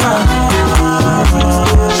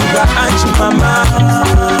 Sugar and mama,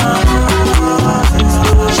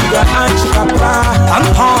 sugar and papa, I'm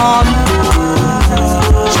home.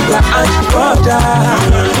 Sugar and brother.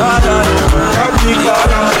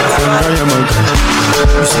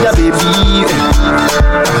 You see that baby?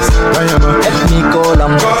 Let me call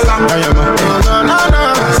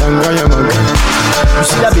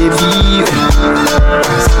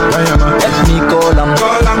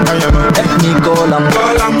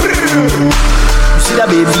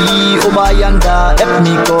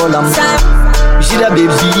see that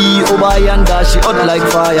baby over yonder, she hot like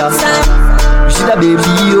fire. You see that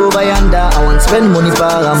baby over yonder, I want spend money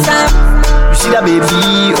for her. You see that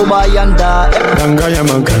baby over yonder. Mangaya,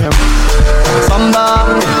 mangaya. Samba,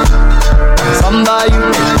 samba you,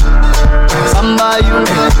 samba you.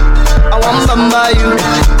 I want samba you,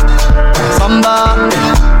 samba,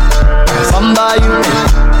 samba you,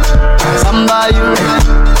 samba you.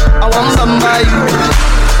 I want samba you,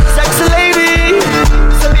 sexy lady.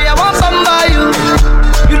 Say me I want samba you.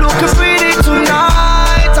 You looking pretty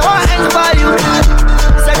tonight. I want hands by you,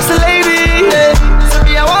 sexy lady. Say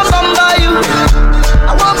me I want samba you.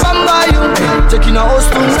 I want samba you. Taking a house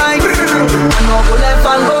tonight. I know go left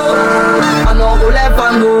and go. I know go left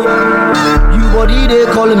and go. You body they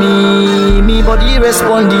call me body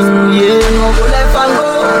responding. Yeah, I know go left and go.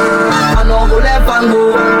 I know go left and go.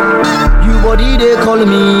 You body they call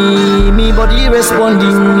me body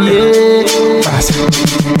responding. Yeah.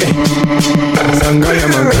 Mangaya,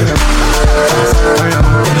 mangaya.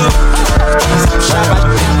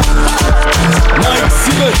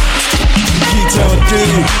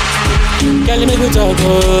 Girl, make me talk,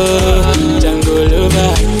 oh, Django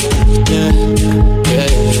lover, yeah,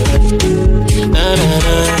 yeah, na na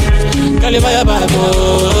na. Girl, if I have a go,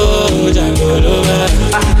 Django lover,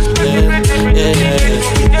 yeah, yeah.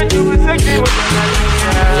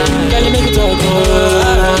 Girl, make me talk, oh,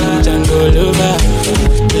 Django lover,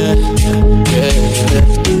 yeah, yeah,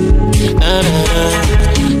 na na na.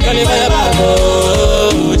 Girl, if I have a go,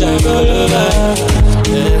 Django lover,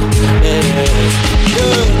 yeah, yeah.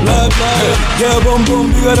 Yeah, bum bum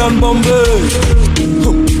bigger than Bombay.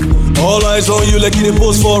 All eyes on you like in a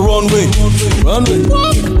post for a runway.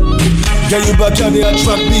 Get you back and they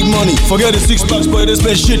attract big money. Forget the 6 packs, boy, they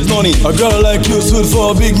spend shit money. A girl like you is good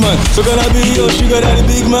for a big man. So can I be your sugar daddy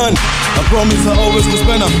big man? I promise I always will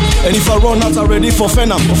spend them. And if I run out, I'm ready for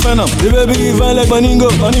Phenom. The baby even like Maningo.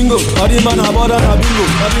 I didn't man about that, I bingo.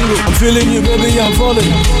 I'm feeling you, baby, I'm falling.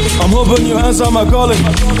 I'm hoping you answer my calling.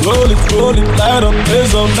 Roll it, light up,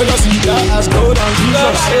 blaze up. Make us see that ass go down,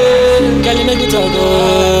 Jesus. Girl, you make me talk,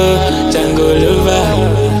 oh, Django lover.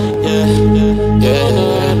 Yeah, yeah,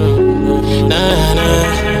 nah, nah.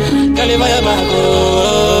 Girl, if I have a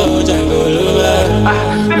go, Django lover.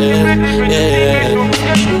 Yeah, yeah.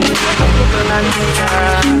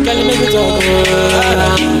 Girl, you make me talk, oh,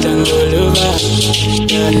 Django lover.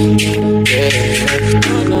 Yeah, yeah,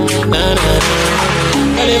 nah, nah.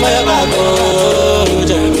 Girl, if I have a go,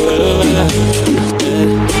 Django lover. Yeah,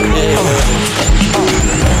 yeah.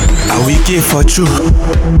 I will give for you,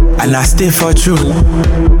 and I stay for you.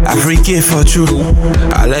 I freaking for you.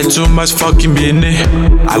 I let too much fucking be in it.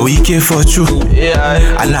 I will give for you,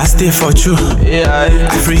 and I stay for you.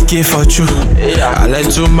 I freaking for you. I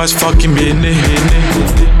let too much fucking be in it.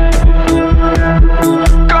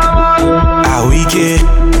 I will get.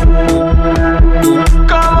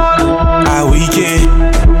 I will get.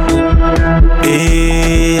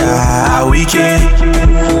 I will get.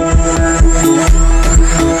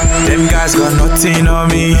 Them guys got nothing on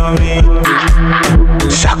me.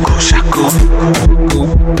 Shako.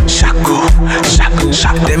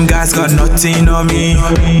 Them guys got nothing on me.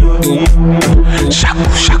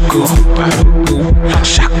 Shako.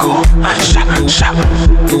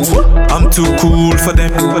 I'm too cool for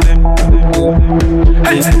them.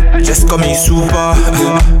 Just call me super.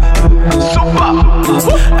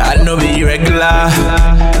 I know be regular.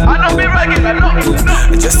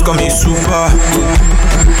 Just call me super.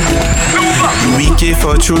 You weak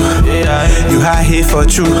for true. You high here for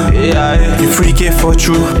true. You freak for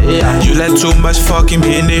true. You let too much fucking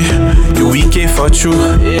be in it. You weak for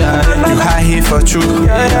true. You high here for true.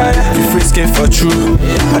 You frisky for true. You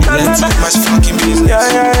let too much fucking business.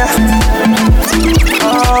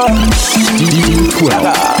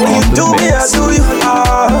 When you do me, I do you.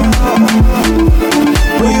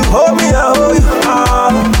 When you hold me, I hold you.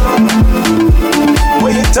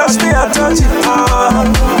 When you touch me, I touch you.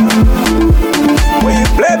 When you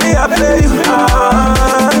play me, I play you.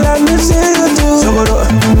 Let me see you do.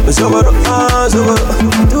 Zogoro,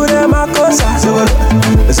 do them a cosa. Zogoro,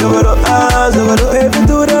 baby,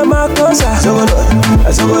 do them a cosa. Zogoro,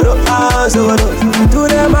 do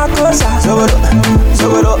them a cosa. Zogoro,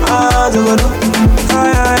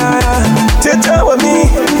 take time with me,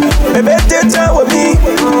 baby, take time with me.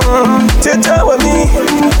 Take time with me,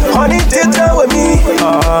 honey, take time with me.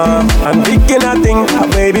 I'm thinking, I think,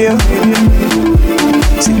 baby.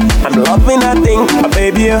 See, I'm loving, I think,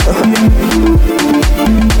 baby.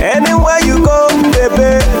 Anywhere you go,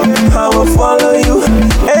 baby, I will follow you.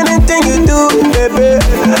 Anything you do, baby,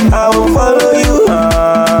 I will follow you.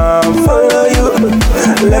 Follow you.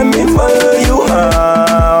 Let me follow you.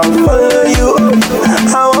 Follow you.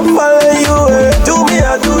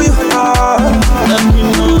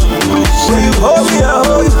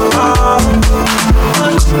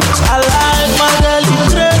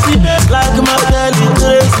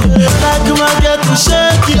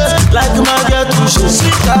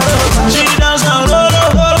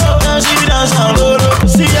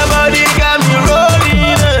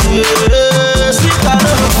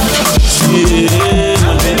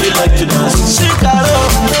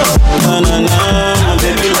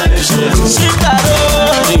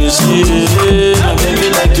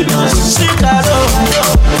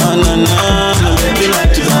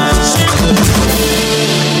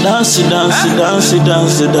 dance, dance, dance,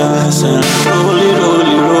 dance, dance, roll it, roll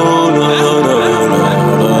it, roll, roll, roll,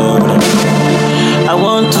 roll, roll. I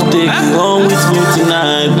want to take you home with me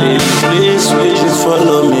tonight, baby. Please, please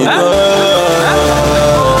follow me,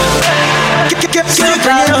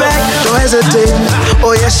 Bring it back, don't hesitate.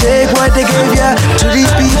 Oh yeah, shake what they gave ya to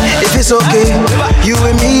repeat if it's okay. You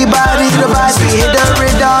and me, body to body, hit the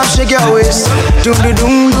rhythm, shake your waist. Doom doom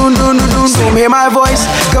doom doom doom doom doom. Hear my voice,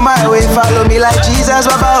 come my way, follow me like Jesus,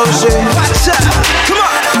 Baba Oshe. Come on,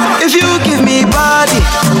 if you give me body,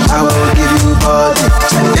 I will give you body.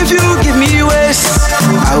 If you give me waist,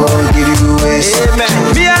 I will give you waist. Amen.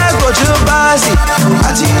 Me I go to Bazi, I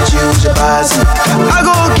teach you Jabazi. I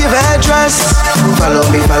go give her dress. Follow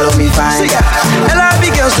me, fine.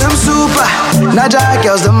 LRB girls, them super. Naja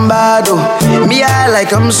girls, them bad. Me, I like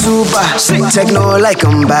them super. Techno, like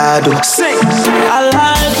them bad. I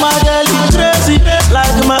like my girl, you crazy.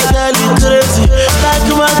 Like my girl, you crazy. Like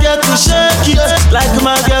my girl to shake it. Like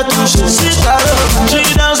my girl to shake it. She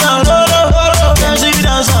dance on Lolo. Yeah, she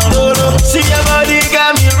dance on Lolo. See your body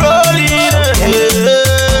got me rolling.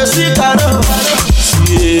 Yeah, she got up.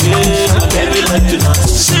 Yeah, baby, like to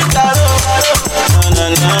dance. She got up.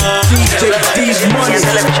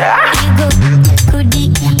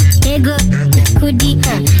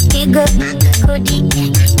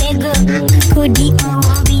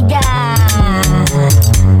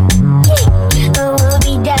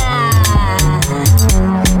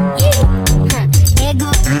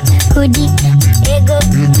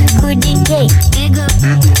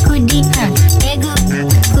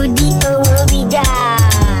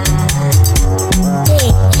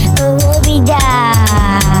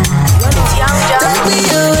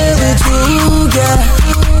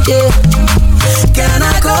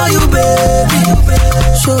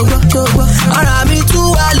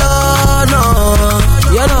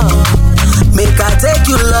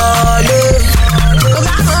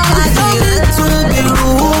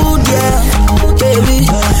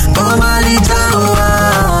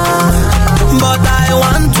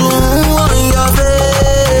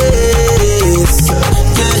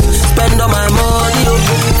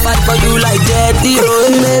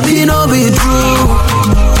 Maybe no be true.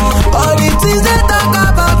 All the things they talk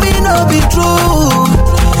about me no be true.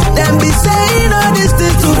 Them be saying all these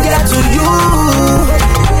things to get to you.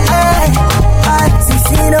 Hey,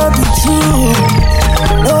 see no be true.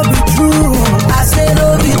 No be true. I say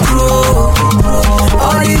no be true.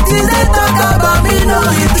 All the things they talk about me no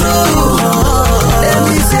be true. Them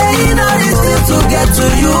be saying all these things to get to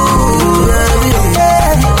you.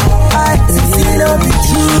 Hey, see no be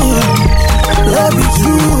true. Love is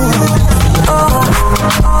true.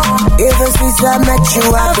 Ever since I met you,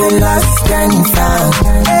 I've been lost and found.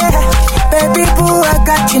 Baby boo, I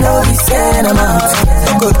got you, know the same amount.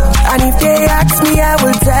 Good. And if they ask me, I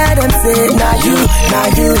will tell them, say, now you,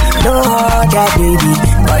 no other baby.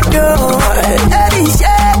 But no, baby,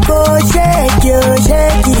 shake you.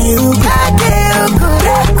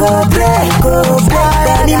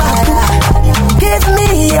 Give me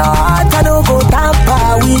your heart, I don't go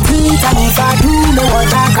tamper with it. And if I do know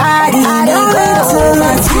what I carry, no go so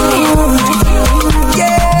much food.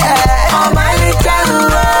 Yeah, I'm a little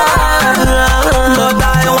one, but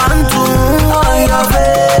I want to on your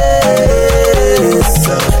face.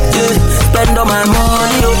 Yeah, spend all my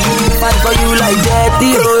money, fight for you like that.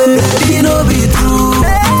 You know be true.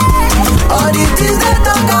 All the things they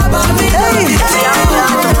talk about me,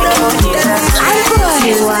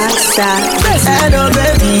 hello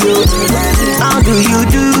baby, how do you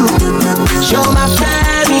do? Show my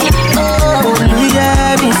family, oh,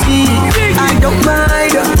 let me see. I don't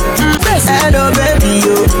mind. Hello baby,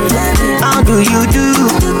 how do you do?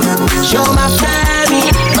 Show my family,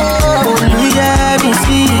 oh, let me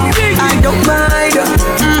see. I don't mind.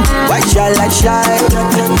 Why shall I shine?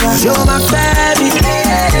 Show my family,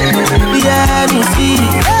 let me see.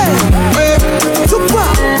 Super.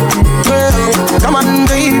 Come on,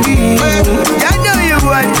 baby. I know you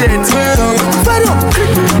want it.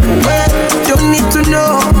 Don't need to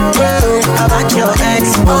know about your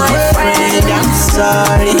ex-boyfriend. I'm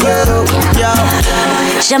sorry, yo.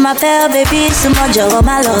 Je m'appelle baby, c'est mon job,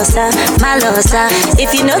 malosa.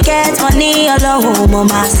 If you no get money, alone, mon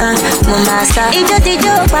master.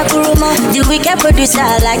 Ijo, pakurumo, the wicked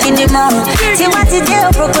producer, like in the mall. See what it do,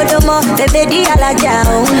 prokodomo, baby, di alaja,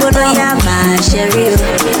 ungono ya, my sherry,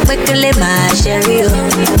 quickly, my sherry,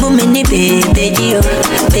 mumini, baby,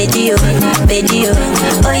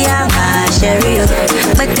 oh yeah, my sherry,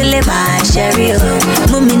 quickly, my sherry,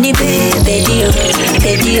 Mumini baby,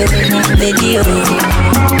 baby, baby.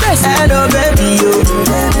 Hello baby,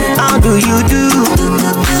 how do you do?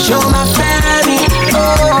 Show my family,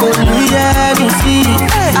 oh let me see.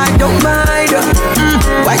 I don't mind,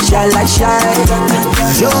 why shall I shine?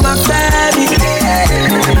 Show my family,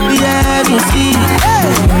 let me see.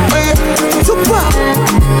 Super,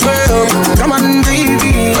 come on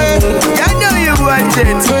baby, I know you want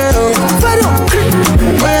it.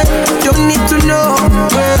 Don't need to know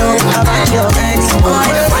about your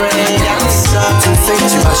ex-boyfriend. To think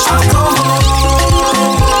you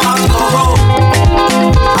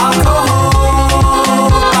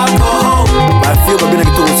Feel my baby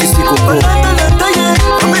to assist Coco.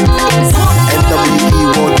 NWE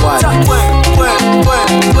worldwide.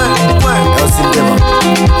 Elsie Dema.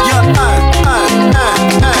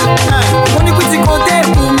 Oni kuti kote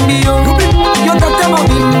kumbio. Yo tate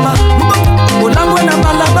mobimba. Olangwe na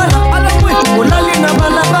balabala. Olali na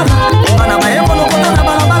balabala. Bana bayeko no kota na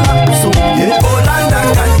balabala. Olanda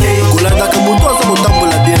kate. Kulanda kamuntu asa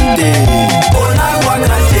mutambola biente. Olangwa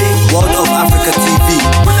kate. World of Africa TV.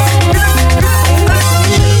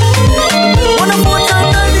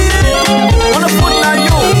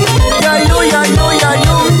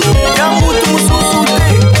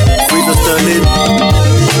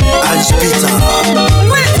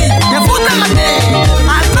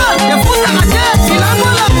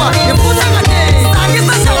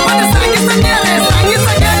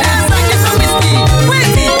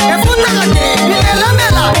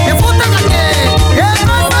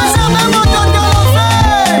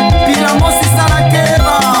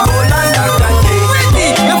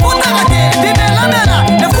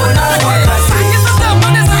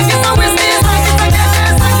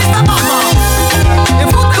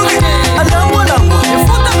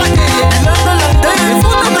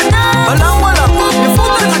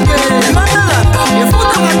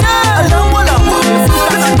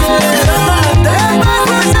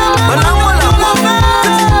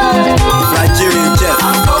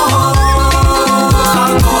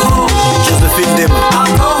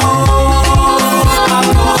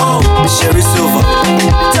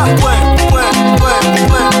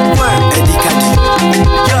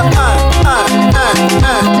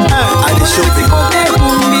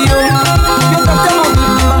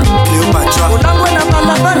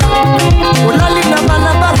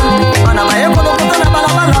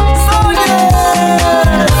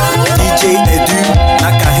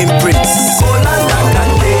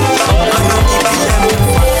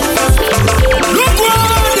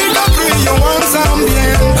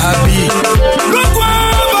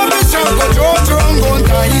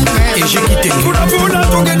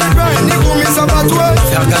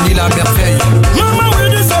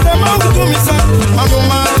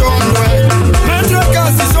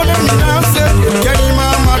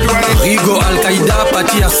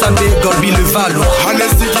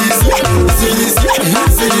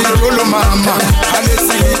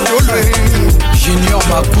 Junior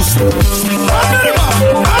Makusu.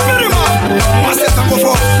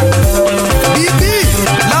 Bibi,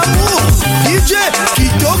 l'amour, DJ,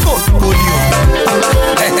 Kitoko, Polio.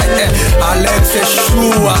 Alex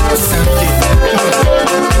Choua, Saint-Denis.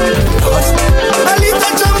 Alita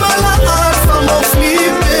Jamala, Alpha, mon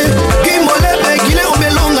flippé. Guimole, Begile,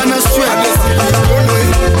 Omelonga, na Suède.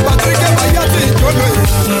 Patrick Bayate,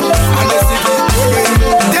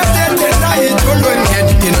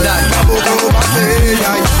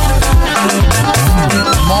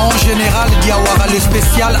 Mon général Diawara, le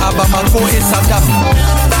spécial à Bamako et Sadam.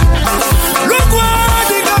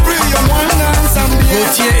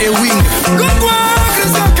 Gauthier et Wing.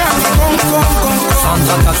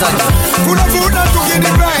 Sandra Kazani.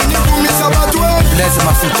 Blaise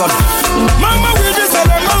Mafutol.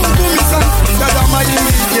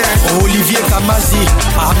 Olivier Kamazi,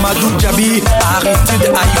 Ahmadou Djabi, Aristide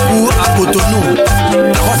Aïkou à Cotonou.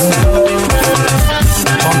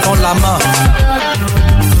 Tonton Lama.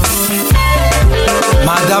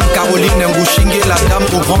 Madame Caroline Ngouchingue, la dame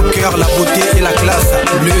au grand cœur, la beauté et la classe.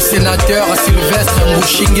 Le sénateur Sylvestre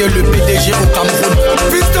Ngouchingue, le PDG au Cameroun.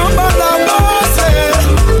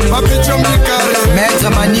 Maître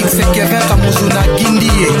Manix Kevin Kamuzuna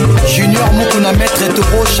Guindie. Junior Mukuna Maître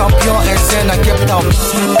Toro, champion RSN à Cape Town.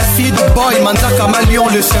 Sid Boy Manzaka Malion,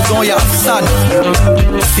 le second Yassan.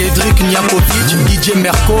 Cédric Niakovic, DJ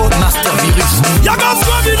Merco, Master Virus.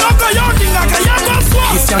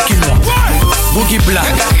 Christian Kinois. Boogie Black.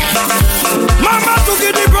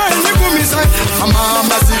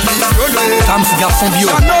 Kams Garçon Bio.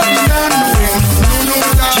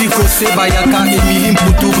 Chico Sebayaka, Emilie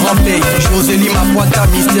Mpoutou, Grand Pays. Josélie Mapoita,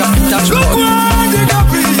 Mister Pitach.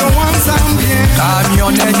 Camion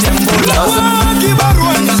connaît Djembola.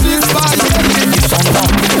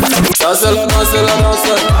 Ça c'est la danse, c'est la danse.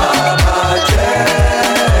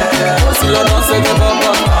 Voici la danse de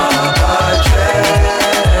papa.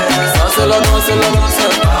 Ça c'est la danse, c'est la danse.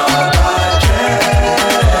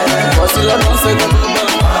 Voici la danse de papa.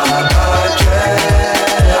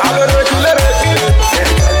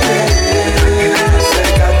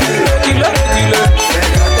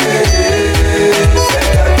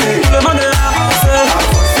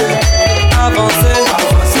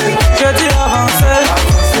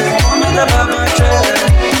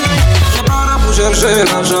 Chercher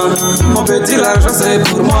l'argent, mon petit l'argent c'est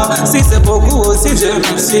pour moi. Si c'est beaucoup aussi, je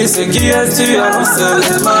merci. C'est qui es-tu? Avance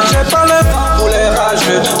les mains. J'ai pas le temps pour les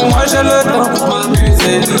rageux, moi j'ai le temps pour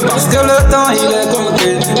m'amuser. Parce que le temps il est compté,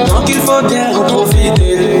 donc il faut bien en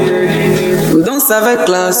profiter. Danse avec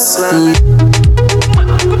classe,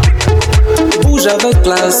 bouge avec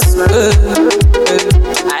classe.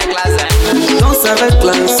 Danse avec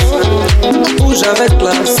classe, bouge avec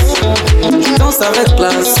classe, danse avec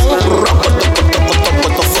classe.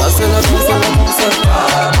 Ça c'est la danse, c'est la danse.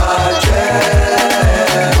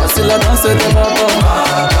 Voici la danse de papa.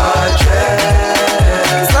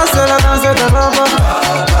 Ça c'est la danse de papa.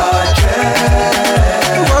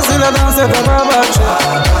 Voici la danse de papa.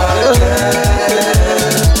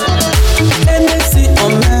 NXI en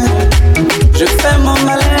main, je fais mon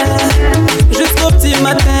malin jusqu'au petit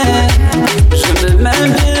matin. Je me mets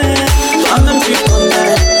bien, toi-même tu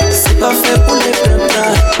connais. C'est pas fait pour les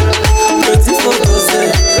pleurs. Petit faut doser,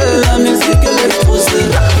 la musique elle est posée.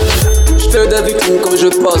 Je fais des victimes quand je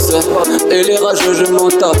passe, et les rageux je m'en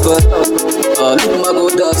tape. Ah, look ma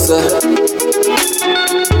godasse.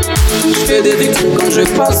 Je fais des victimes quand je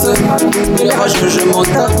passe, et les rageux je m'en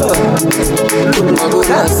tape. Look ma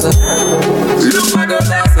godasse. Look ma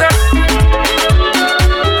godasse.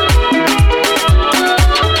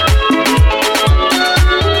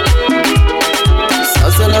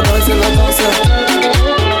 C'est la danse, c'est la danse.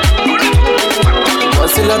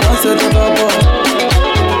 Voici la danse de papa.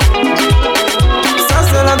 Ça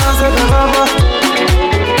c'est la danse de papa.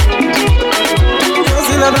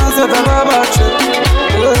 Voici la danse de papa.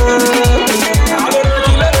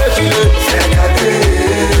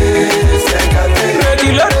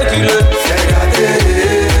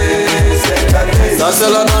 Ça c'est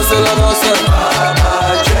la danse, c'est la danse.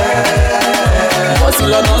 Voici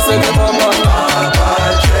la danse de papa.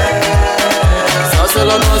 Ça c'est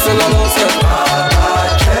la danse, c'est la danse.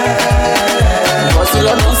 Voici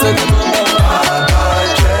la danse de papa.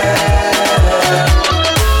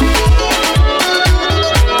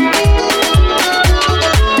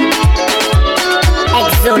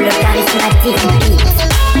 Exo le charismatique beat.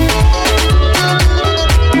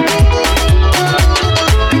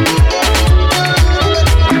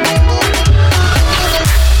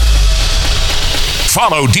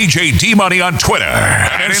 Follow DJ D-Money on Twitter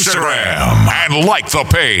and Instagram and like the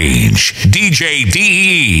page DJ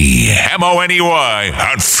DEMONEY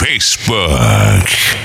on Facebook.